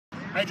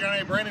Hi,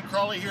 Johnae, Brandon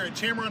Crawley here at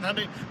Tameron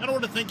Hyundai, and I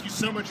want to thank you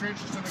so much for your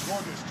interest in the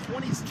gorgeous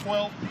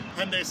 2012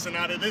 Hyundai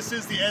Sonata. This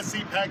is the SE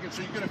package,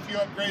 so you get a few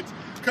upgrades.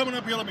 Coming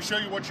up here, let me show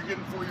you what you're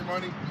getting for your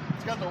money.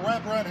 It's got the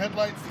wraparound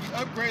headlights, the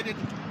upgraded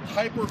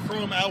hyper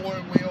chrome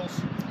alloy wheels,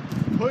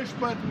 push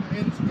button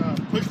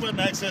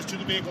access to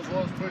the vehicle, as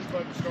well as push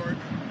button start.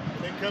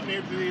 And then coming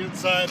here to the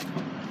inside,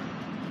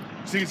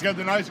 see it's got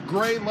the nice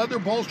gray leather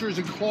bolsters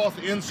and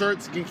cloth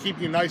inserts that can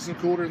keep you nice and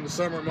cool during the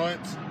summer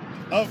months.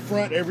 Up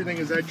front, everything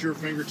is at your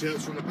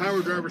fingertips, from the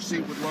power driver's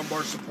seat with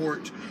lumbar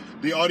support,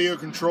 the audio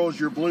controls,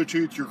 your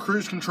Bluetooth, your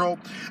cruise control,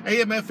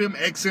 AM, FM,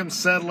 XM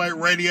satellite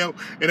radio,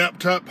 and up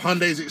top,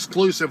 Hyundai's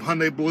exclusive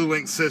Hyundai Blue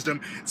Link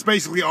system. It's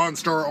basically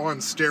OnStar on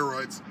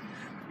steroids.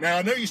 Now,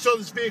 I know you saw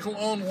this vehicle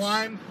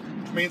online,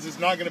 which means it's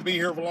not going to be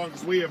here for long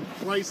because we have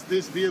placed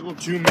this vehicle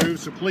to move,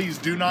 so please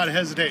do not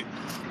hesitate.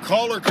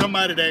 Call or come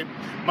by today.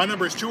 My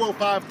number is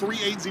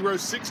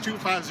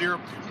 205-380-6250,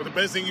 but the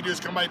best thing you do is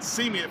come by and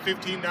see me at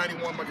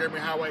 1591 Montgomery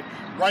Highway,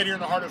 right here in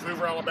the heart of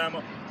Hoover,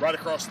 Alabama, right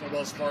across from the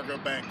Wells Fargo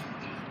Bank.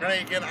 And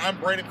again, I'm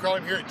Brandon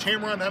Crawley here at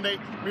Tameron Hyundai.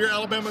 We're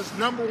Alabama's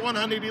 #1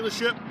 Hyundai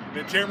dealership, and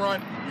at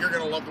Tameron, you're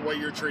going to love the way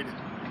you're treated.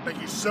 Thank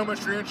you so much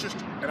for your interest,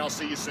 and I'll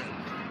see you soon.